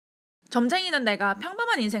점쟁이는 내가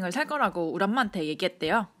평범한 인생을 살 거라고 우리 엄마한테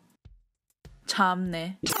얘기했대요.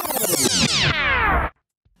 참네.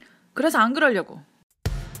 그래서 안 그러려고.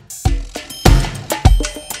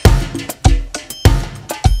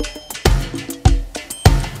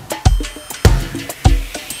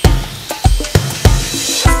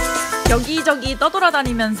 여기저기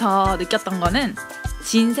떠돌아다니면서 느꼈던 거는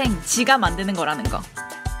지 인생 지가 만드는 거라는 거.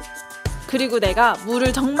 그리고 내가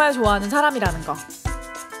물을 정말 좋아하는 사람이라는 거.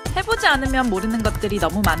 해보지 않으면 모르는 것들이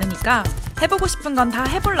너무 많으니까 해보고 싶은 건 다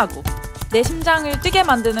해보려고. 내 심장을 뛰게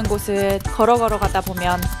만드는 곳을 걸어 가다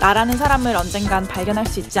보면 나라는 사람을 언젠간 발견할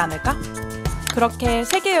수 있지 않을까? 그렇게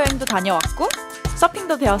세계여행도 다녀왔고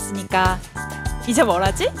서핑도 배웠으니까 이제 뭘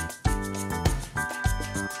하지?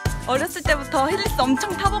 어렸을 때부터 힐리스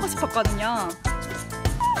엄청 타보고 싶었거든요.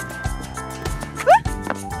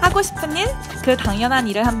 하고 싶은 일, 그 당연한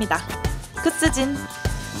일을 합니다. 굿수진.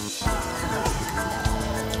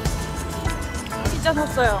 피자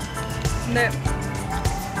샀어요. 근데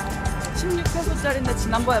 16페소짜리인데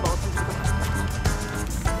지난번에 먹었던 거.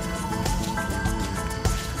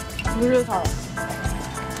 물을 사.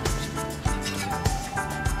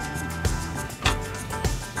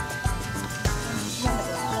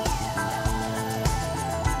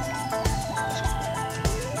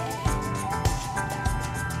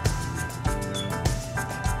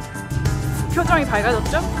 표정이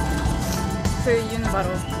밝아졌죠? 그 이유는 바로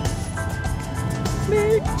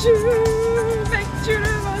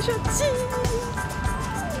맥주를 마셨지.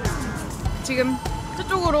 지금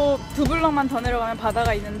저쪽으로 2블럭만 더 내려가면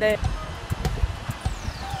바다가 있는데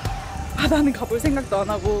바다는 가볼 생각도 안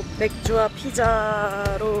하고 맥주와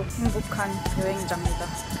피자로 행복한 여행자입니다.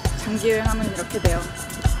 장기 여행하면 이렇게 돼요.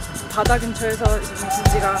 바다 근처에서 지금 진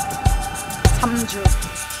지가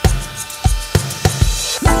 3주.